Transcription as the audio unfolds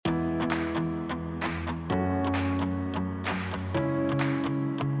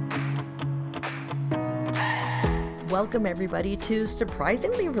Welcome everybody to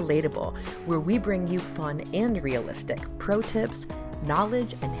Surprisingly Relatable, where we bring you fun and realistic pro tips,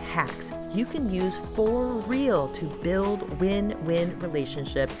 knowledge, and hacks you can use for real to build win-win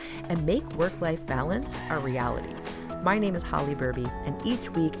relationships and make work-life balance a reality. My name is Holly Burby, and each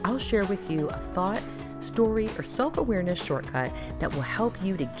week I'll share with you a thought, story, or self-awareness shortcut that will help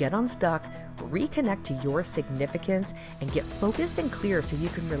you to get unstuck, reconnect to your significance, and get focused and clear so you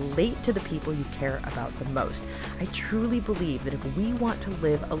can relate to the people you care about the most. I truly believe that if we want to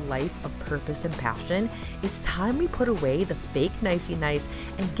live a life of purpose and passion, it's time we put away the fake nicey nice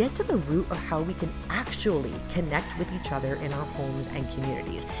and get to the root of how we can actually connect with each other in our homes and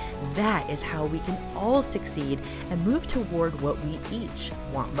communities. That is how we can all succeed and move toward what we each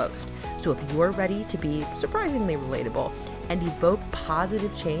want most. So if you're ready to be surprisingly relatable and evoke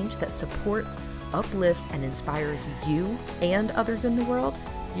positive change that supports, uplifts, and inspires you and others in the world,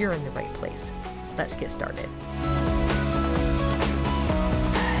 you're in the right place. Let's get started.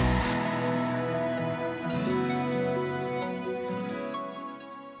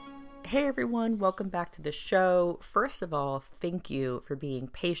 Hey everyone, welcome back to the show. First of all, thank you for being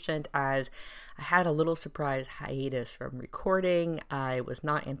patient as I had a little surprise hiatus from recording. I was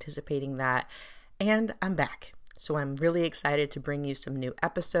not anticipating that, and I'm back. So I'm really excited to bring you some new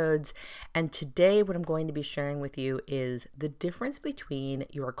episodes. And today what I'm going to be sharing with you is the difference between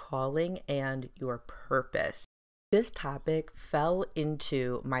your calling and your purpose. This topic fell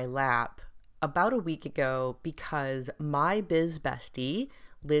into my lap about a week ago because my biz bestie,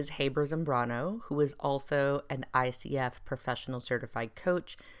 Liz Habers-Zambrano, who is also an ICF professional certified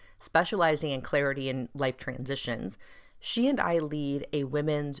coach specializing in clarity and life transitions, she and I lead a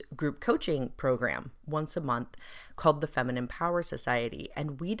women's group coaching program once a month called the Feminine Power Society.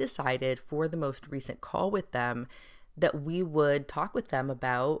 And we decided for the most recent call with them that we would talk with them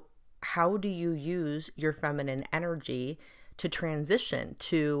about how do you use your feminine energy to transition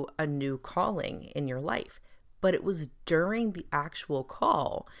to a new calling in your life. But it was during the actual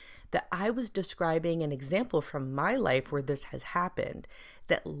call that I was describing an example from my life where this has happened,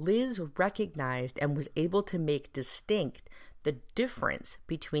 that Liz recognized and was able to make distinct the difference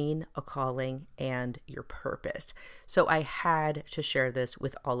between a calling and your purpose. So I had to share this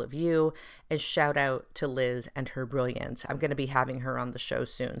with all of you, and shout out to Liz and her brilliance. I'm going to be having her on the show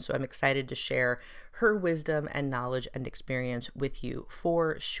soon, so I'm excited to share her wisdom and knowledge and experience with you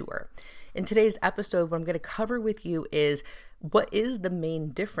for sure. In today's episode, what I'm going to cover with you is what is the main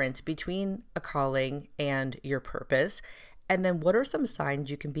difference between a calling and your purpose, and then what are some signs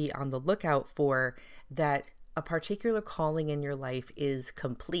you can be on the lookout for that a particular calling in your life is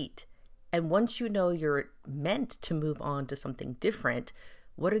complete. And once you know you're meant to move on to something different,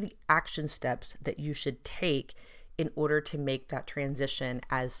 what are the action steps that you should take in order to make that transition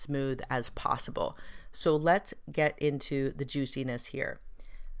as smooth as possible? So let's get into the juiciness here.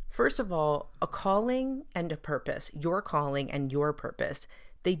 First of all, a calling and a purpose, your calling and your purpose,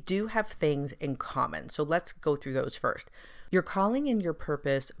 they do have things in common. So let's go through those first. Your calling and your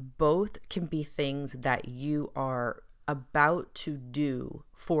purpose both can be things that you are about to do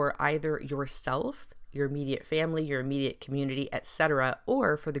for either yourself, your immediate family, your immediate community, etc.,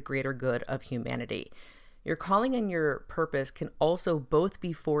 or for the greater good of humanity. Your calling and your purpose can also both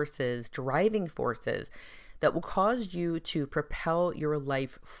be forces, driving forces, that will cause you to propel your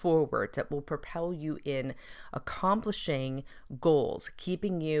life forward, that will propel you in accomplishing goals,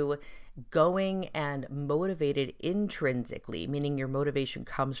 keeping you going and motivated intrinsically, meaning your motivation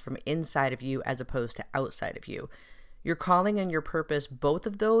comes from inside of you as opposed to outside of you. Your calling and your purpose, both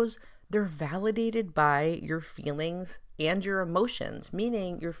of those, they're validated by your feelings and your emotions,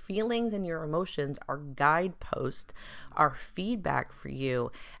 meaning your feelings and your emotions are guideposts, are feedback for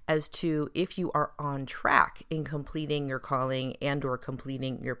you as to if you are on track in completing your calling and or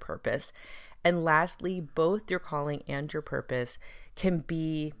completing your purpose. And lastly, both your calling and your purpose can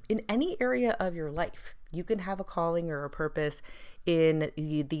be in any area of your life. You can have a calling or a purpose in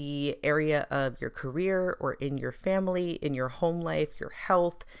the area of your career or in your family, in your home life, your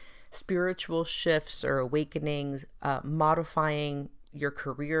health, spiritual shifts or awakenings, modifying your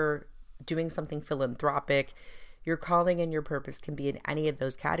career, doing something philanthropic. Your calling and your purpose can be in any of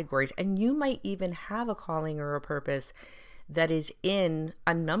those categories. And you might even have a calling or a purpose that is in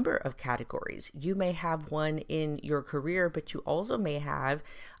a number of categories. You may have one in your career, but you also may have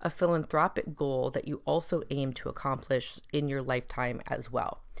a philanthropic goal that you also aim to accomplish in your lifetime as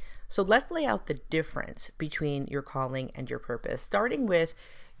well. So let's lay out the difference between your calling and your purpose, starting with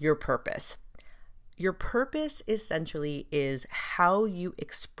your purpose. Your purpose essentially is how you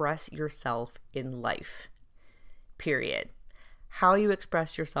express yourself in life, period. How you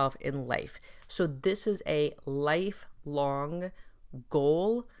express yourself in life. So this is a lifelong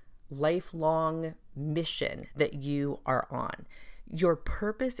goal, lifelong mission that you are on. Your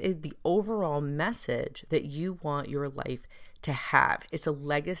purpose is the overall message that you want your life to have. It's a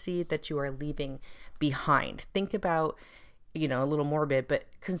legacy that you are leaving behind. Think about, a little morbid, but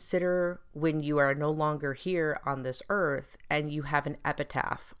consider when you are no longer here on this earth and you have an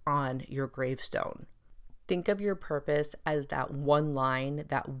epitaph on your gravestone. Think of your purpose as that one line,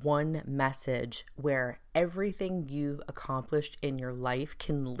 that one message where everything you've accomplished in your life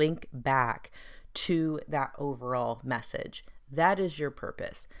can link back to that overall message. That is your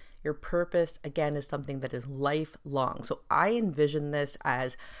purpose. Your purpose, again, is something that is lifelong. So I envision this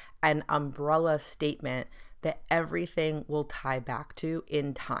as an umbrella statement that everything will tie back to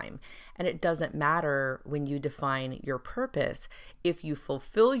in time. And it doesn't matter when you define your purpose, if you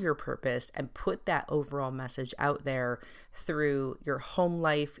fulfill your purpose and put that overall message out there through your home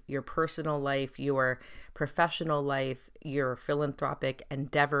life, your personal life, your professional life, your philanthropic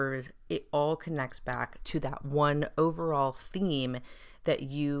endeavors, it all connects back to that one overall theme that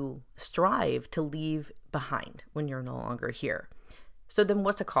you strive to leave behind when you're no longer here. So then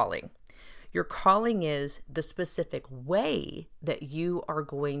what's a calling? Your calling is the specific way that you are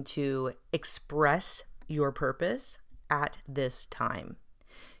going to express your purpose at this time.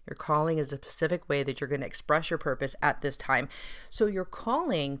 Your calling is a specific way that you're going to express your purpose at this time. So your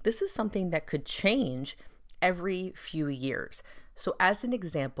calling, this is something that could change every few years. So as an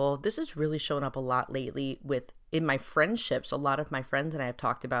example, this has really shown up a lot lately in my friendships. A lot of my friends and I have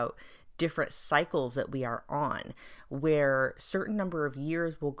talked about different cycles that we are on, where certain number of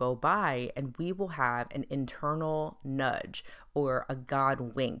years will go by and we will have an internal nudge or a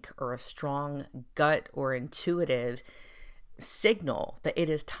God wink or a strong gut or intuitive signal that it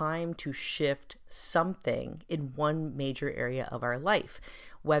is time to shift something in one major area of our life,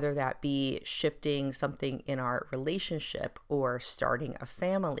 whether that be shifting something in our relationship or starting a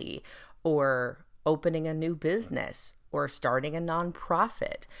family or opening a new business or starting a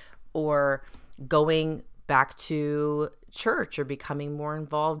nonprofit or going back to church or becoming more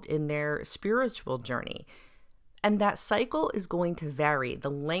involved in their spiritual journey. And that cycle is going to vary. The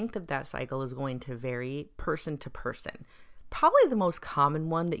length of that cycle is going to vary person to person. Probably the most common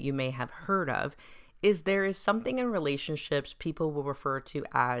one that you may have heard of is there is something in relationships people will refer to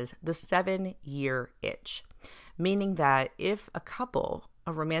as the 7-year itch, meaning that if a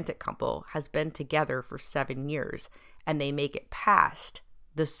romantic couple, has been together for 7 years and they make it past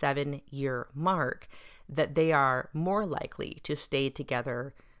the 7-year mark, that they are more likely to stay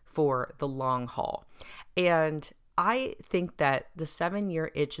together for the long haul. And I think that the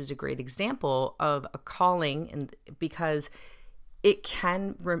 7-year itch is a great example of a calling, and because it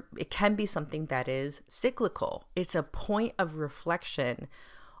can be something that is cyclical. It's a point of reflection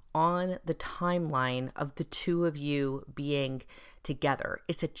on the timeline of the two of you being together.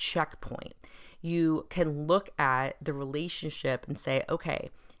 It's a checkpoint. You can look at the relationship and say,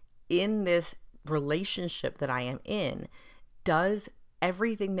 okay, in this relationship that I am in, does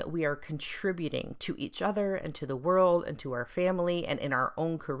everything that we are contributing to each other and to the world and to our family and in our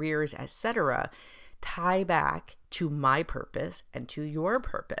own careers, etc., tie back to my purpose and to your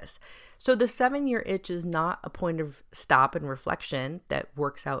purpose? So the 7-year itch is not a point of stop and reflection that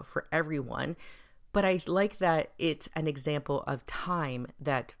works out for everyone, but I like that it's an example of time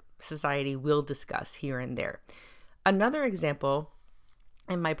that society will discuss here and there. Another example,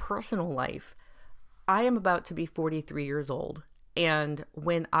 in my personal life, I am about to be 43 years old. And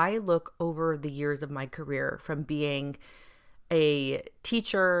when I look over the years of my career, from being a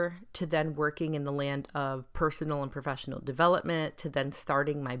teacher to then working in the land of personal and professional development, to then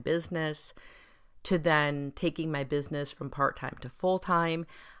starting my business, to then taking my business from part-time to full-time,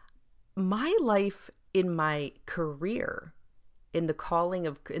 my life in my career, in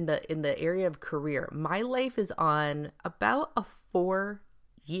the area of career, my life is on about a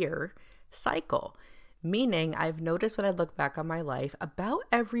 4-year cycle. Meaning I've noticed when I look back on my life, about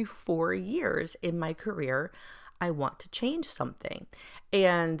every 4 years in my career, I want to change something.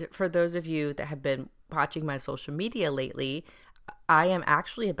 And for those of you that have been watching my social media lately, I am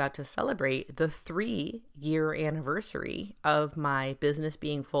actually about to celebrate the 3-year anniversary of my business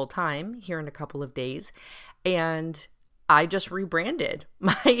being full-time here in a couple of days. And I just rebranded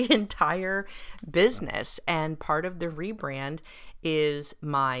my entire business. And part of the rebrand is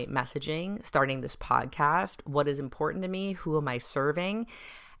my messaging, starting this podcast, what is important to me, who am I serving?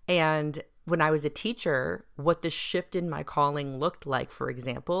 And when I was a teacher, what the shift in my calling looked like, for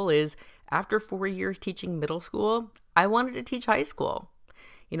example, is after 4 years teaching middle school, I wanted to teach high school.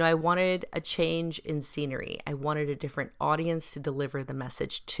 I wanted a change in scenery. I wanted a different audience to deliver the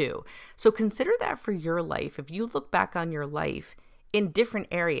message to. So consider that for your life. If you look back on your life in different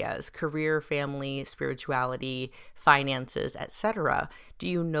areas, career, family, spirituality, finances, etc., do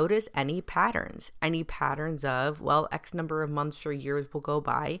you notice any patterns? Any patterns of, well, X number of months or years will go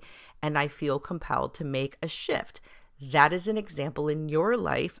by and I feel compelled to make a shift. That is an example in your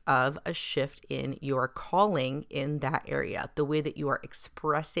life of a shift in your calling in that area, the way that you are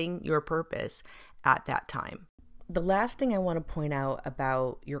expressing your purpose at that time. The last thing I want to point out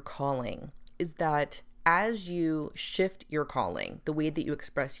about your calling is that as you shift your calling, the way that you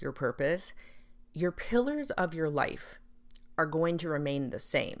express your purpose, your pillars of your life are going to remain the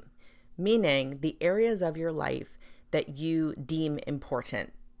same, meaning the areas of your life that you deem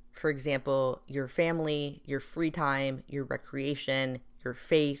important. For example, your family, your free time, your recreation, your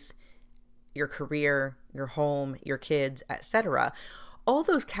faith, your career, your home, your kids, etc. All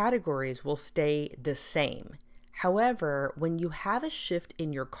those categories will stay the same. However, when you have a shift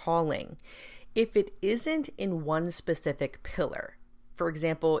in your calling, if it isn't in one specific pillar, for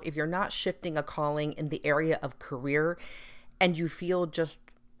example, if you're not shifting a calling in the area of career and you feel just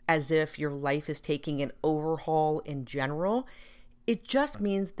as if your life is taking an overhaul in general, it just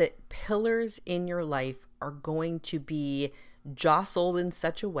means that pillars in your life are going to be jostled in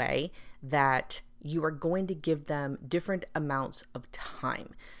such a way that you are going to give them different amounts of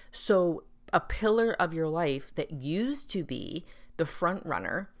time. So a pillar of your life that used to be the front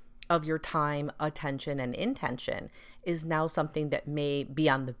runner of your time, attention, and intention is now something that may be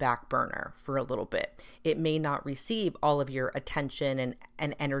on the back burner for a little bit. It may not receive all of your attention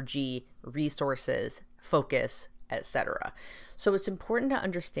and energy, resources, focus, etc. So it's important to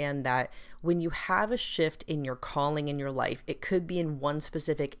understand that when you have a shift in your calling in your life, it could be in one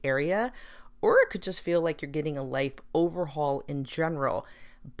specific area, or it could just feel like you're getting a life overhaul in general.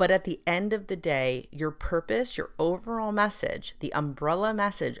 But at the end of the day, your purpose, your overall message, the umbrella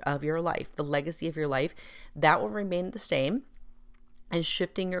message of your life, the legacy of your life, that will remain the same. And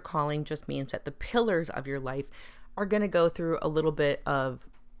shifting your calling just means that the pillars of your life are going to go through a little bit of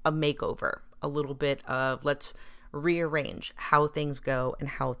a makeover, a little bit of let's rearrange how things go and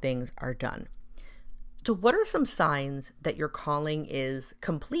how things are done. So what are some signs that your calling is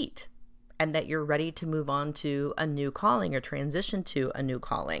complete and that you're ready to move on to a new calling or transition to a new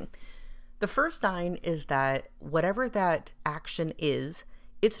calling? The first sign is that whatever that action is,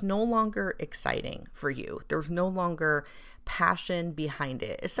 it's no longer exciting for you. There's no longer passion behind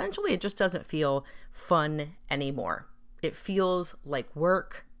it. Essentially, it just doesn't feel fun anymore. It feels like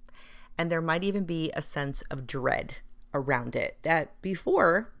work. And there might even be a sense of dread around it that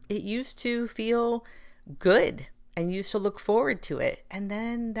before it used to feel good and used to look forward to it. And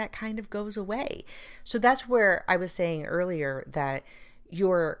then that kind of goes away. So that's where I was saying earlier that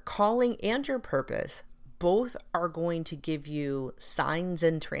your calling and your purpose both are going to give you signs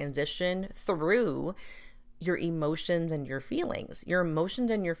in transition through your emotions and your feelings. Your emotions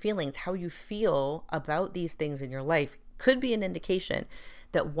and your feelings, how you feel about these things in your life, could be an indication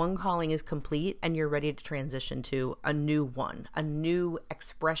that one calling is complete and you're ready to transition to a new one, a new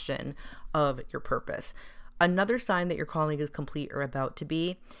expression of your purpose. Another sign that your calling is complete or about to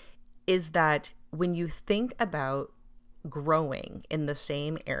be is that when you think about growing in the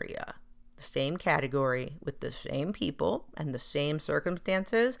same area, the same category, with the same people and the same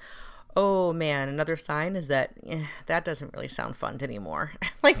circumstances, oh man, another sign is that that doesn't really sound fun anymore.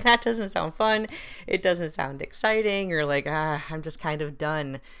 Like that doesn't sound fun. It doesn't sound exciting. You're like, I'm just kind of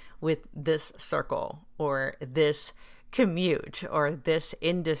done with this circle or this commute or this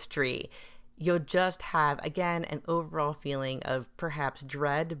industry. You'll just have, again, an overall feeling of perhaps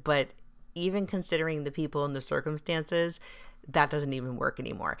dread, but even considering the people and the circumstances, that doesn't even work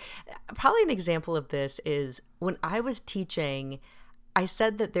anymore. Probably an example of this is when I was teaching, I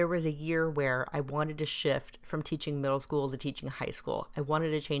said that there was a year where I wanted to shift from teaching middle school to teaching high school. I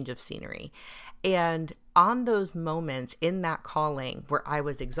wanted a change of scenery. And on those moments in that calling where I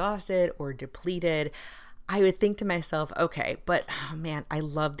was exhausted or depleted, I would think to myself, okay, but oh man, I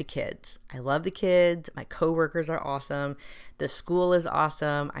love the kids. I love the kids. My coworkers are awesome. The school is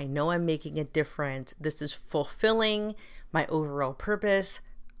awesome. I know I'm making a difference. This is fulfilling my overall purpose.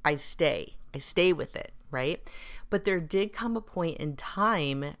 I stay with it, right? But there did come a point in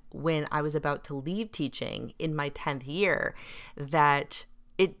time when I was about to leave teaching in my 10th year that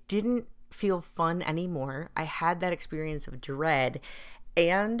it didn't feel fun anymore. I had that experience of dread.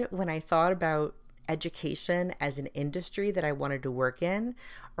 And when I thought about education as an industry that I wanted to work in,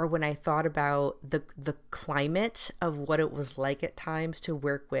 or when I thought about the climate of what it was like at times to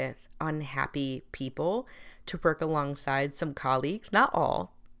work with unhappy people, to work alongside some colleagues, not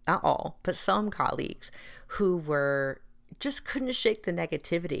all, not all, but some colleagues who were just couldn't shake the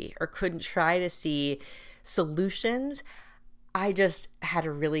negativity or couldn't try to see solutions. I just had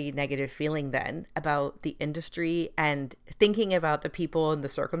a really negative feeling then about the industry and thinking about the people and the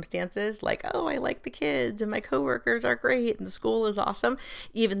circumstances, like, oh, I like the kids and my coworkers are great and the school is awesome.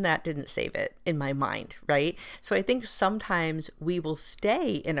 Even that didn't save it in my mind, right? So I think sometimes we will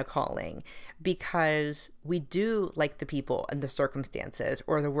stay in a calling because we do like the people and the circumstances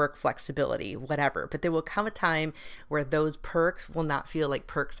or the work flexibility, whatever. But there will come a time where those perks will not feel like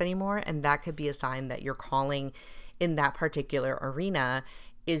perks anymore. And that could be a sign that your calling in that particular arena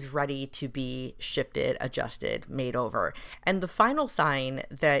is ready to be shifted, adjusted, made over. And the final sign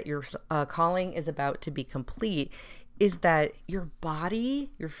that your calling is about to be complete is that your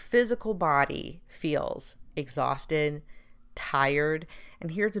body, your physical body, feels exhausted, tired, and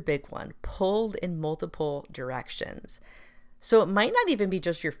here's a big one, pulled in multiple directions. So it might not even be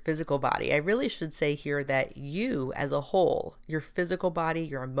just your physical body. I really should say here that you as a whole, your physical body,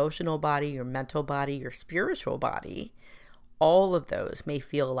 your emotional body, your mental body, your spiritual body, all of those may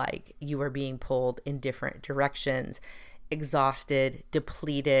feel like you are being pulled in different directions, exhausted,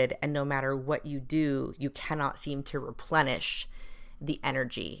 depleted, and no matter what you do, you cannot seem to replenish the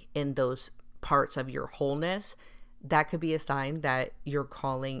energy in those parts of your wholeness. That could be a sign that your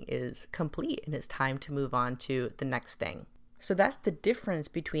calling is complete and it's time to move on to the next thing. So that's the difference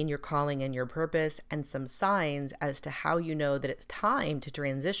between your calling and your purpose, and some signs as to how you know that it's time to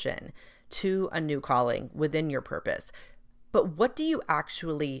transition to a new calling within your purpose. But what do you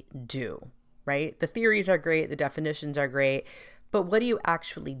actually do, right? The theories are great, the definitions are great, but what do you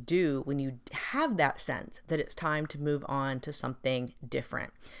actually do when you have that sense that it's time to move on to something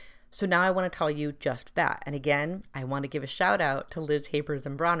different? So now I want to tell you just that. And again, I want to give a shout out to Liz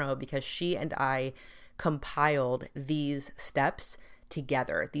Haber-Zambrano because she and I compiled these steps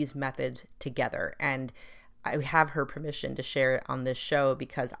together, these methods together. And I have her permission to share it on this show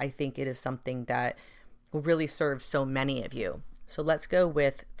because I think it is something that will really serve so many of you. So let's go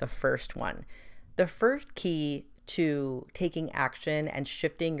with the first one. The first key to taking action and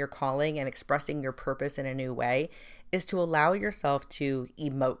shifting your calling and expressing your purpose in a new way is to allow yourself to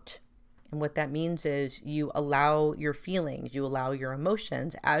emote. And what that means is you allow your feelings, you allow your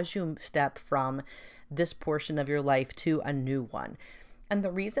emotions as you step from this portion of your life to a new one. And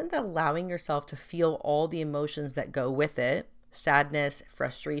the reason that allowing yourself to feel all the emotions that go with it, sadness,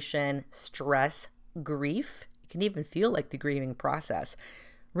 frustration, stress, grief, it can even feel like the grieving process.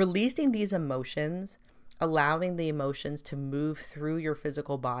 Releasing these emotions, allowing the emotions to move through your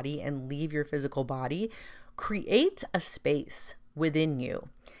physical body and leave your physical body creates a space within you.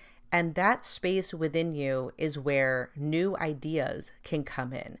 And that space within you is where new ideas can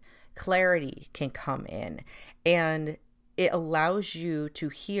come in. Clarity can come in, and it allows you to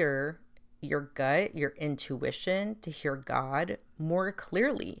hear your gut, your intuition, to hear God more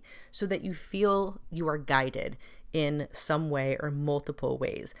clearly so that you feel you are guided in some way or multiple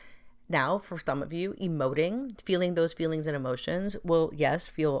ways. Now, for some of you, emoting, feeling those feelings and emotions will, yes,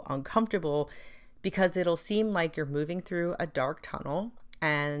 feel uncomfortable because it'll seem like you're moving through a dark tunnel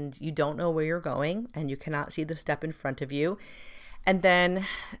and you don't know where you're going and you cannot see the step in front of you. And then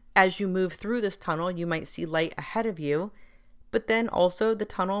as you move through this tunnel, you might see light ahead of you, but then also the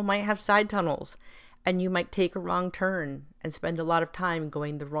tunnel might have side tunnels and you might take a wrong turn and spend a lot of time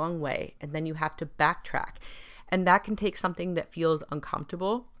going the wrong way. And then you have to backtrack. And that can take something that feels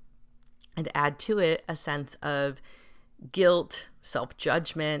uncomfortable and add to it a sense of guilt,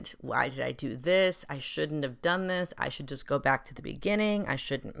 self-judgment. Why did I do this? I shouldn't have done this. I should just go back to the beginning. I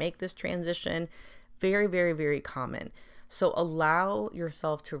shouldn't make this transition. Very, very, very common. So allow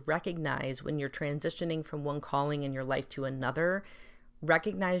yourself to recognize when you're transitioning from one calling in your life to another.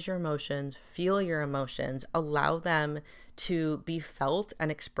 Recognize your emotions, feel your emotions, allow them to be felt and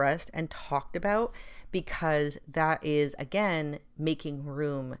expressed and talked about, because that is, again, making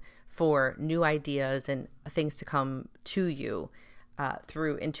room for new ideas and things to come to you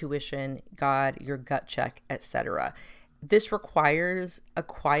through intuition, God, your gut check, etc. This requires a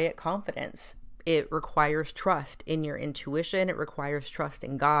quiet confidence. It requires trust in your intuition. It requires trust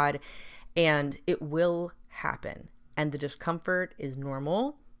in God, and it will happen. And the discomfort is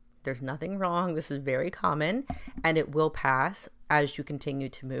normal. There's nothing wrong. This is very common, and it will pass as you continue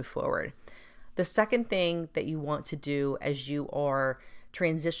to move forward. The second thing that you want to do as you are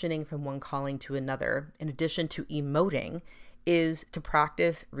transitioning from one calling to another, in addition to emoting, is to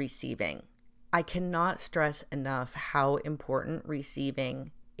practice receiving. I cannot stress enough how important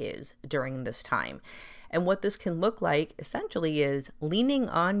receiving is during this time. And what this can look like essentially is leaning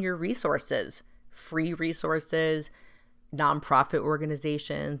on your resources, free resources, nonprofit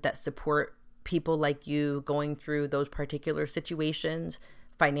organizations that support people like you going through those particular situations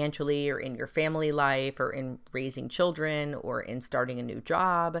financially, or in your family life, or in raising children, or in starting a new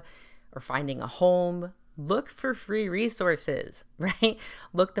job, or finding a home. Look for free resources, right?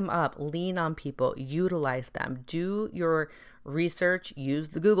 Look them up, lean on people, utilize them, do your research, use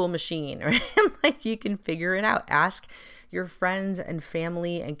the Google machine, right? Like, you can figure it out. Ask your friends and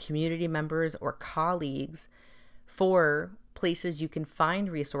family and community members or colleagues for places you can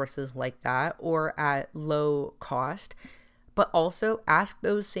find resources like that, or at low cost. But also ask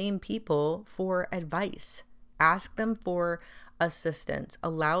those same people for advice. Ask them for assistance.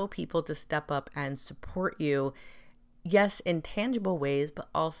 Allow people to step up and support you, yes, in tangible ways, but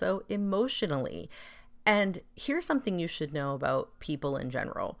also emotionally. And here's something you should know about people in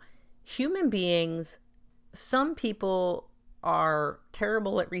general. Human beings, some people are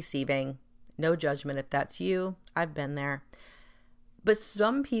terrible at receiving. No judgment if that's you. I've been there. But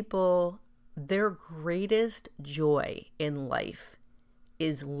some people, their greatest joy in life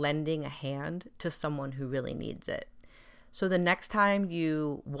is lending a hand to someone who really needs it. So the next time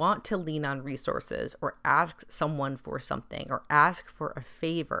you want to lean on resources, or ask someone for something, or ask for a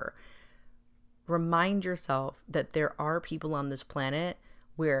favor, remind yourself that there are people on this planet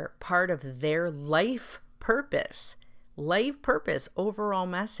where part of their life purpose, overall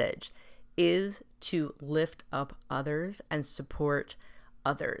message, is to lift up others and support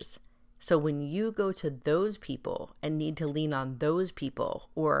others. So when you go to those people and need to lean on those people,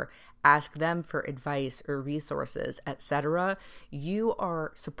 or ask them for advice or resources, etc., you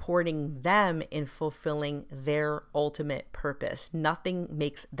are supporting them in fulfilling their ultimate purpose. Nothing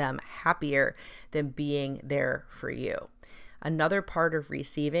makes them happier than being there for you. Another part of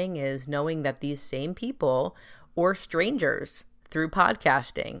receiving is knowing that these same people, or strangers through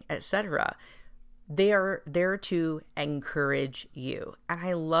podcasting, etc., they are there to encourage you. And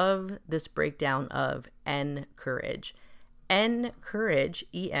I love this breakdown of encourage. Encourage,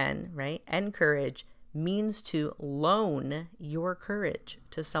 E-N, right? Encourage means to loan your courage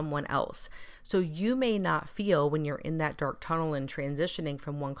to someone else. So you may not feel, when you're in that dark tunnel and transitioning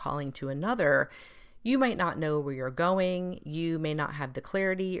from one calling to another, you might not know where you're going. You may not have the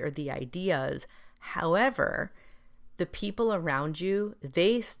clarity or the ideas. However, the people around you,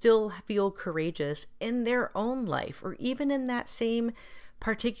 they still feel courageous in their own life, or even in that same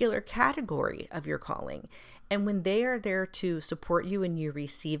particular category of your calling. And when they are there to support you and you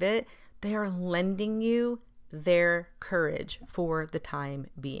receive it, they are lending you their courage for the time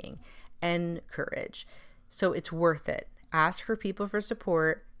being. Encourage. So it's worth it. Ask for people for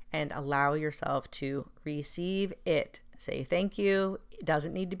support and allow yourself to receive it. Say thank you. It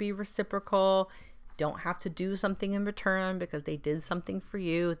doesn't need to be reciprocal. Don't have to do something in return because they did something for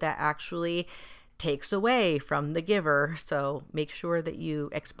you. That actually takes away from the giver. So make sure that you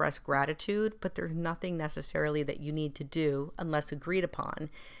express gratitude, but there's nothing necessarily that you need to do unless agreed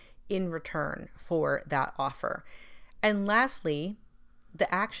upon in return for that offer. And lastly,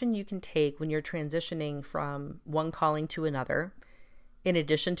 the action you can take when you're transitioning from one calling to another, in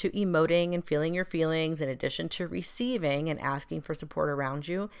addition to emoting and feeling your feelings, in addition to receiving and asking for support around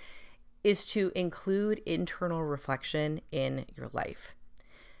you, is to include internal reflection in your life.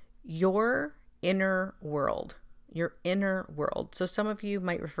 Your inner world. So some of you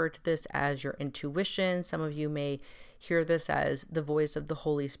might refer to this as your intuition. Some of you may hear this as the voice of the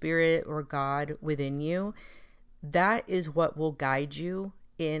Holy Spirit or God within you. That is what will guide you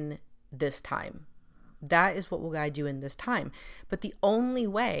in this time. But the only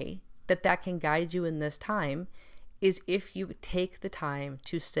way that can guide you in this time is if you take the time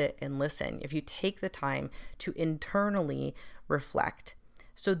to sit and listen, if you take the time to internally reflect.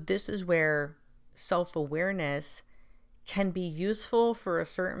 So this is where self-awareness can be useful for a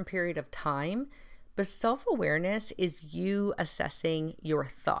certain period of time, but self-awareness is you assessing your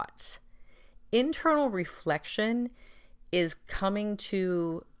thoughts. Internal reflection is coming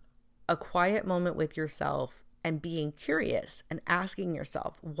to a quiet moment with yourself and being curious and asking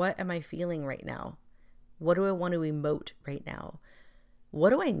yourself, what am I feeling right now? What do I want to emote right now?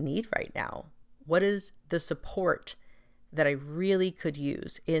 What do I need right now? What is the support that I really could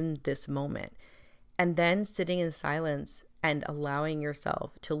use in this moment? And then sitting in silence and allowing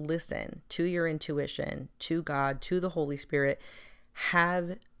yourself to listen to your intuition, to God, to the Holy Spirit.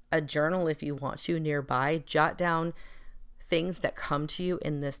 Have a journal if you want to nearby. Jot down things that come to you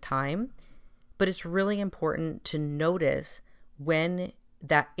in this time. But it's really important to notice when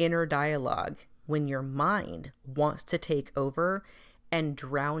that inner dialogue, when your mind wants to take over and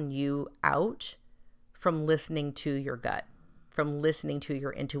drown you out from listening to your gut, from listening to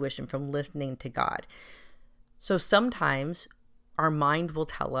your intuition, from listening to God. So sometimes our mind will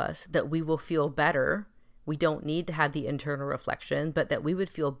tell us that we will feel better. We don't need to have the internal reflection, but that we would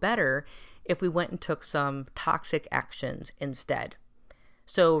feel better if we went and took some toxic actions instead.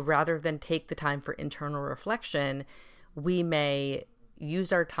 So rather than take the time for internal reflection, we may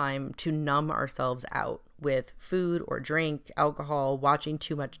use our time to numb ourselves out with food or drink, alcohol, watching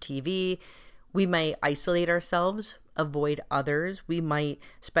too much TV. We may isolate ourselves, avoid others. We might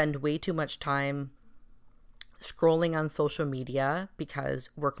spend way too much time scrolling on social media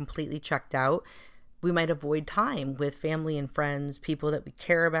because we're completely checked out. We might avoid time with family and friends, people that we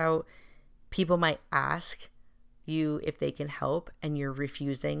care about. People might ask you if they can help, and you're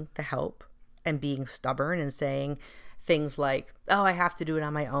refusing the help and being stubborn and saying things like, oh, I have to do it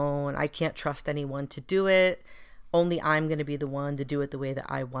on my own. I can't trust anyone to do it. Only I'm going to be the one to do it the way that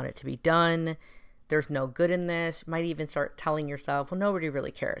I want it to be done. There's no good in this. You might even start telling yourself, well, nobody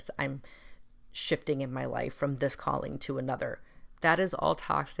really cares. I'm shifting in my life from this calling to another. That is all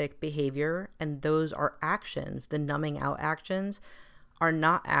toxic behavior, and those are actions. The numbing out actions are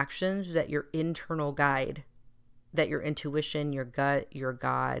not actions that your internal guide, that your intuition, your gut, your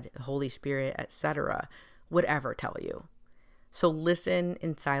God, Holy Spirit, etc. would ever tell you. So listen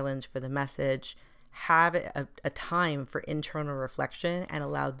in silence for the message. Have a time for internal reflection and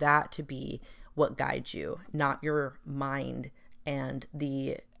allow that to be what guides you, not your mind and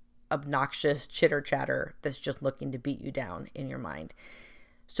the obnoxious chitter chatter that's just looking to beat you down in your mind.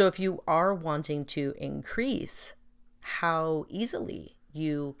 So if you are wanting to increase how easily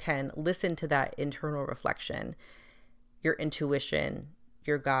you can listen to that internal reflection, your intuition,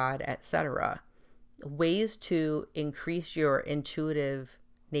 your God, etc., ways to increase your intuitive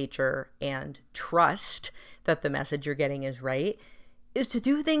nature and trust that the message you're getting is right is to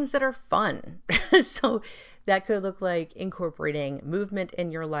do things that are fun. So that could look like incorporating movement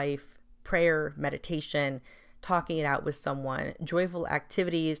in your life, prayer, meditation, talking it out with someone, joyful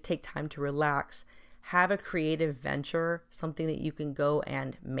activities, take time to relax, have a creative venture, something that you can go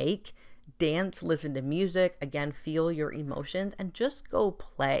and make, dance, listen to music, again, feel your emotions, and just go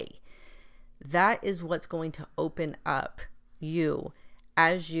play. That is what's going to open up you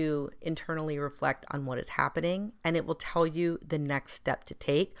as you internally reflect on what is happening, and it will tell you the next step to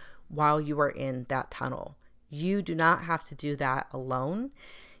take while you are in that tunnel. You do not have to do that alone.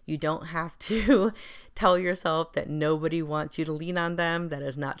 You don't have to tell yourself that nobody wants you to lean on them. That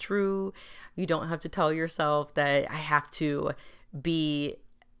is not true. You don't have to tell yourself that I have to be,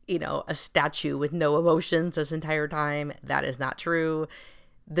 a statue with no emotions this entire time. That is not true.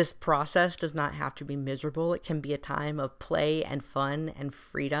 This process does not have to be miserable. It can be a time of play and fun and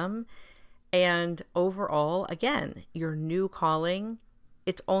freedom. And overall, again, your new calling,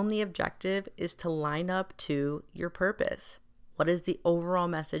 its only objective is to line up to your purpose. What is the overall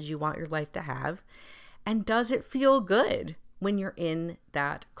message you want your life to have? And does it feel good when you're in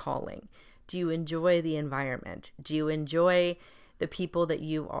that calling? Do you enjoy the environment? Do you enjoy the people that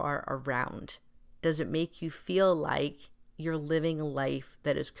you are around? Does it make you feel like you're living a life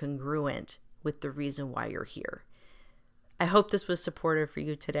that is congruent with the reason why you're here? I hope this was supportive for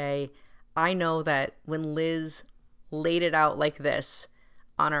you today. I know that when Liz laid it out like this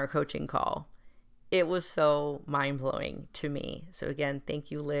on our coaching call, it was so mind-blowing to me. So again,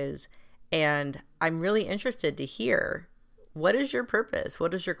 thank you, Liz. And I'm really interested to hear, what is your purpose?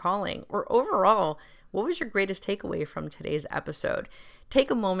 What is your calling? Or overall, what was your greatest takeaway from today's episode? Take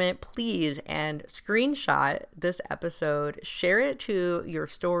a moment, please, and screenshot this episode. Share it to your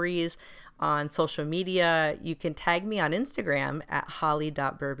stories on social media. You can tag me on Instagram at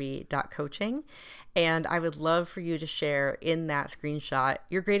holly.burby.coaching. And I would love for you to share in that screenshot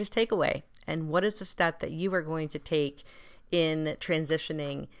your greatest takeaway. And what is the step that you are going to take in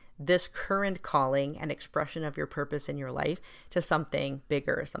transitioning this current calling and expression of your purpose in your life to something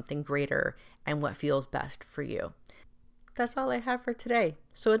bigger, something greater, and what feels best for you. That's all I have for today.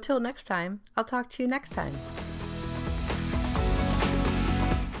 So until next time, I'll talk to you next time.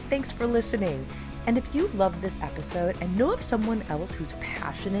 Thanks for listening. And if you loved this episode and know of someone else who's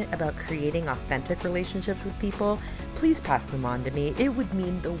passionate about creating authentic relationships with people, please pass them on to me. It would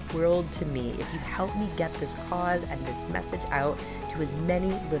mean the world to me if you'd help me get this cause and this message out to as many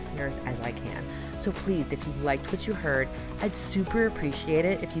listeners as I can. So please, if you liked what you heard, I'd super appreciate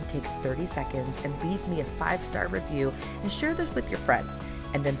it if you'd take 30 seconds and leave me a 5-star review and share this with your friends.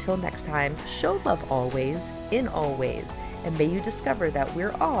 And until next time, show love always, in all ways. And may you discover that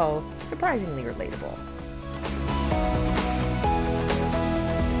we're all surprisingly relatable.